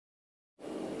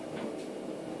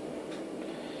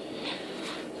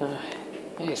Uh,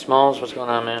 hey Smalls, what's going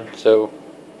on, man? So,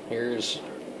 here's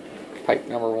pipe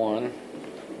number one.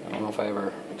 I don't know if I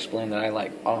ever explained that I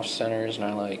like off centers and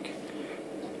I like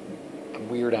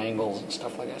weird angles and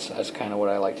stuff like that, so that's kind of what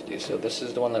I like to do. So this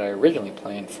is the one that I originally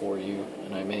planned for you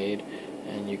and I made,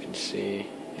 and you can see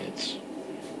it's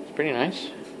pretty nice.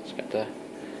 It's got the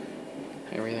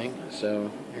everything.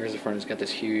 So here's the front. It's got this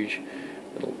huge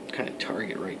little kind of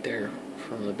target right there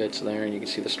from the bits there, and you can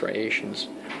see the striations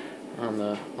on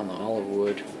the olive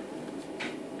wood.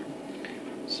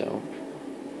 So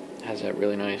it has that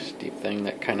really nice deep thing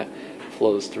that kind of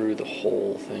flows through the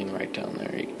whole thing right down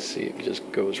there. You can see it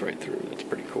just goes right through. That's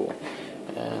pretty cool.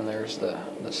 And there's the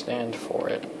stand for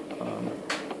it.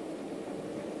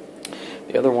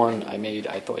 The other one I made,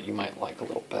 I thought you might like a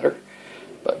little better,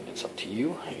 but it's up to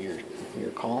you.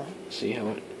 Your call. See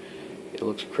how it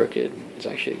looks crooked? It's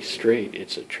actually straight.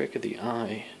 It's a trick of the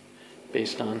eye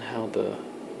based on how the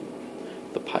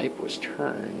pipe was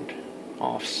turned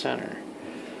off center,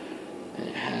 and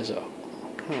it has a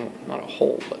not a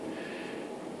hole, but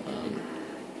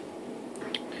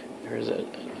there's a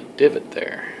divot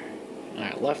there, and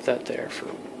I left that there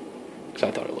because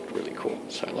I thought it looked really cool,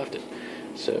 so I left it.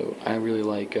 So I really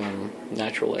like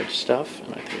natural edge stuff,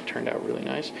 and I think it turned out really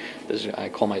nice. This is, I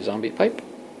call my zombie pipe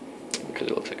because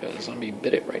it looks like a zombie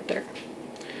bit it right there.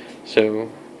 So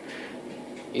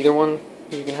either one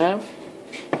you can have.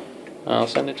 I'll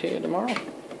send it to you tomorrow.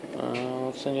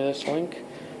 I'll send you this link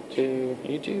to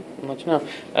YouTube and let you know.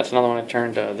 That's another one I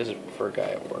turned. This is for a guy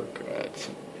at work. It's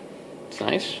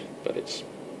nice, but it's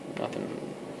nothing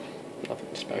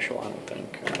special, I don't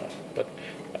think. But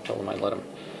I told him I'd let him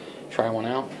try one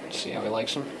out, see how he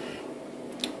likes them.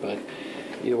 But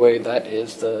either way, that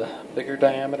is the bigger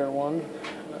diameter one.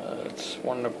 It's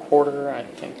 1 1/4. I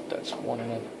think that's 1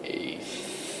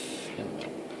 1/8 in the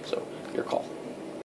middle. So your call.